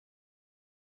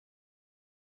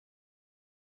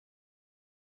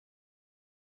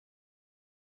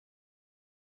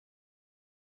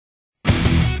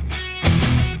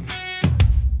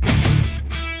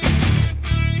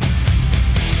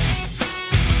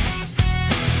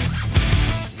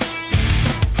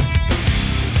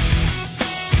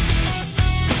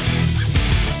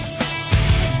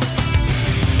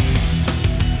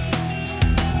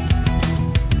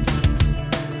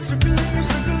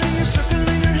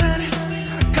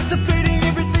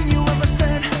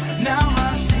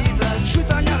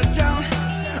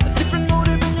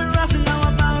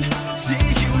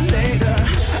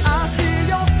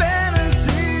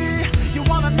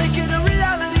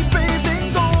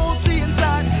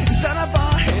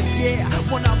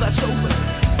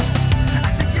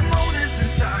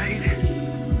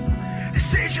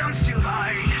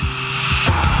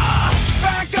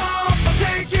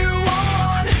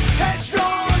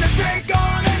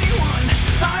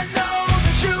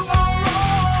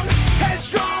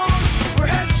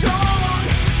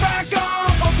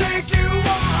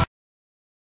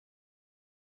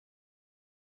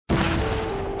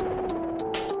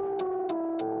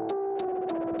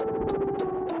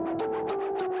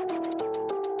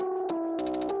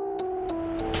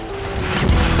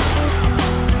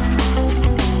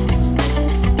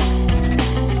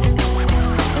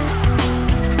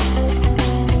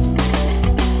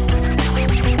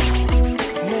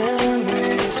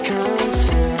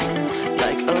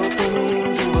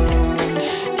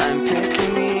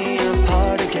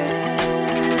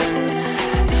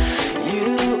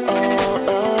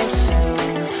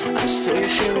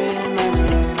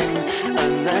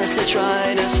chance to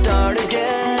try to start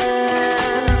again.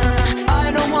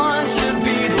 I don't want to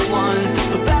be the one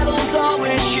the battles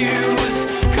always choose,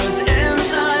 'cause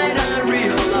inside I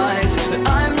realize that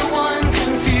I'm the one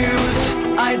confused.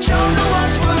 I don't know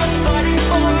what's worth fighting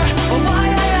for, or why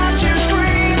I have to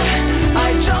scream. I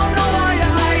don't know why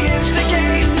I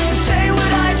instigate and say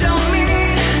what I don't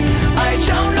mean. I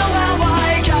don't know how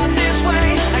I got this way.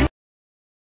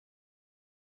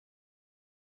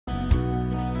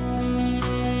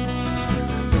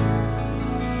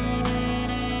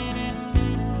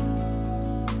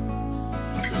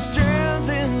 The strands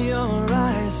in your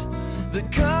eyes, the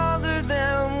color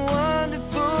them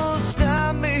wonderful,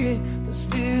 stop me and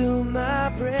steal my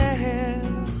breath.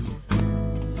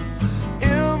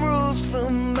 Emeralds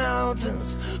from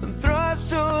mountains and thrusts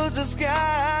towards the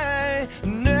sky,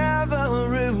 never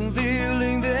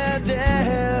revealing their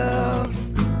depth.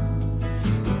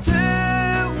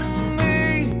 Tell me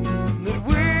that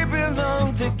we belong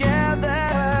together.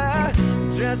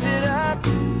 Dress it up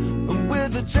with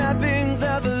the trappings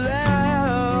of the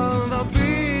love. I'll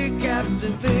be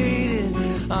captivated.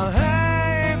 I'll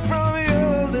hang from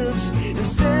your lips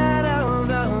instead of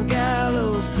the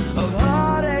gallows of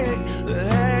heartache that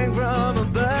hang from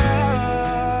above.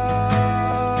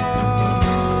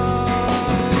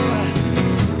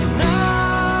 And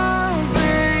I'll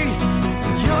be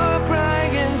your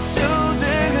crying soul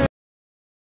digger.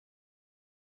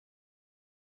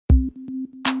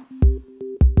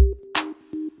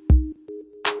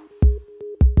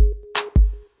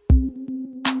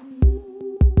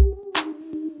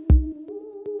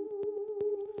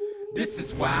 This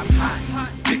is why I'm hot.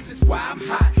 This is why I'm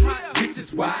hot. This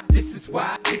is why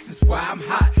I'm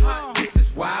hot. This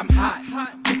is why I'm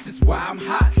hot. This is why I'm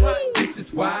hot. This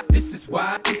is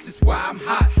why I'm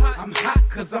hot. I'm hot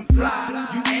 'cause I'm fly.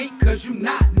 You ain't 'cause you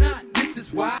not. This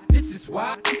is why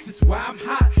I'm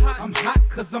hot. I'm hot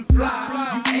 'cause I'm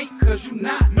fly. You ain't 'cause you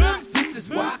not. This is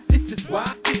why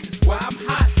I'm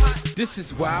hot. This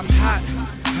is why I'm hot.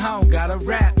 I don't gotta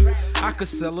rap. I could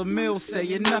sell a mill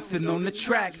saying nothing on the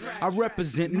track. I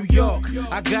represent New York.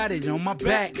 I got it on my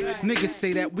back. Niggas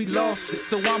say that we lost it,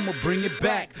 so I'ma bring it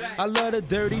back. I love the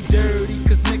dirty,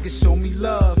 'cause niggas show me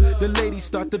love. The ladies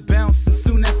start to bounce as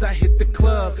soon as I hit the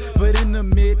club. But in the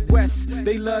Midwest,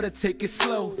 they love to take it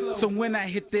slow. So when I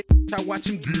hit that, I watch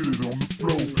them get it on the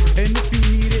floor. And if you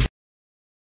need it,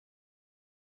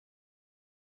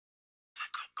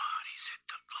 let the bodies hit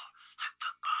the floor. Let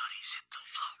the bodies hit the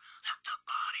floor. Let the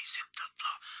bodies hit the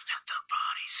floor. Let the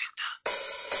bodies hit the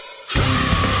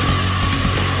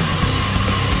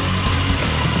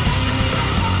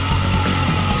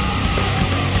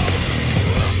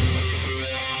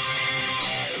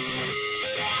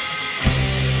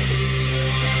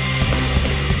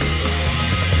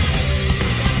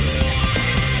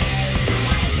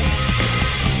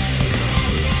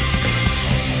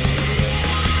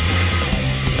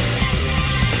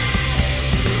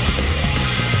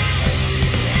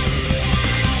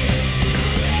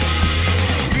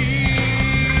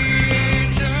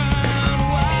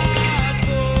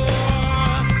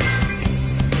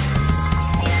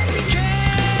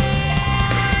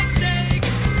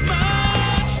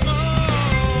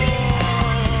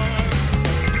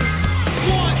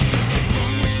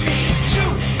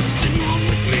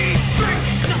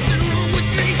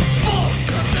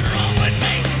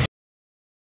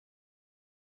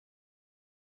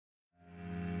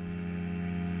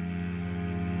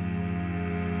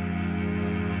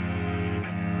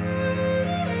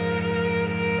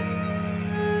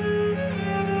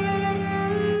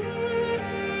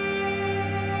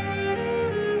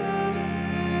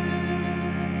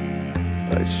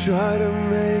I try to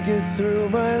make it through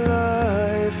my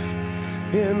life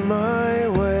in my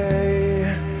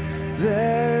way.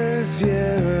 There's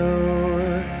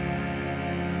you.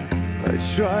 I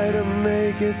try to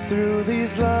make it through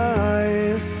these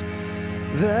lies.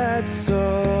 That's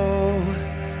all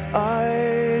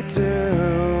I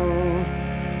do.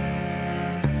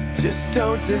 Just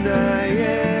don't deny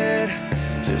it.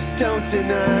 Just don't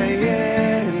deny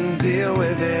it and deal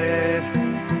with it.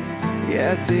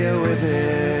 Yeah, deal with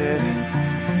it.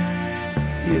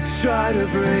 You try to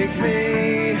break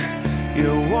me,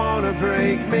 you wanna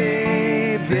break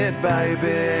me bit by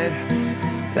bit.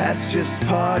 That's just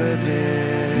part of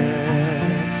it.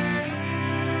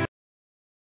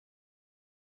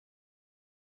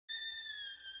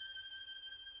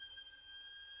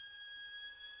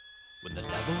 When the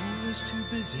devil is too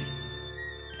busy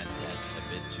and death's a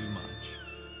bit too much,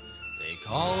 they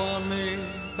call on me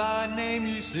by name,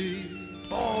 you see,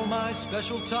 for my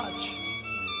special touch.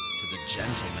 To the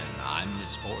gentlemen, I'm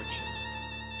misfortune.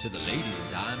 To the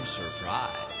ladies, I'm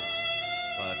surprise.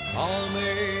 But call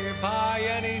me by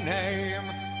any name,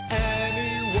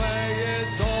 anyway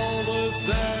it's all the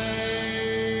same.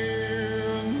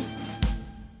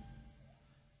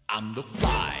 I'm the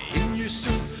fly in your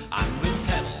suit, I'm the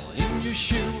pedal in your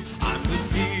shoe, I'm the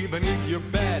bee beneath your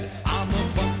bed, I'm the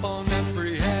bump on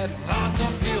every head, I'm the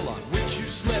peel on which you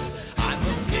slip, I'm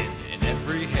the pin in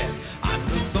every head, I'm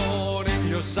the thorn in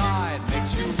your side,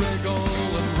 makes you wriggle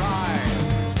and writhe.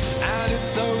 And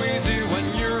it's so easy when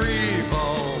you're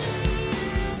evil.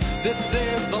 This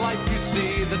is the life you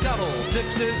see, the devil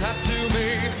tips his hat to me.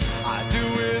 I do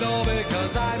it all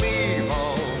because I mean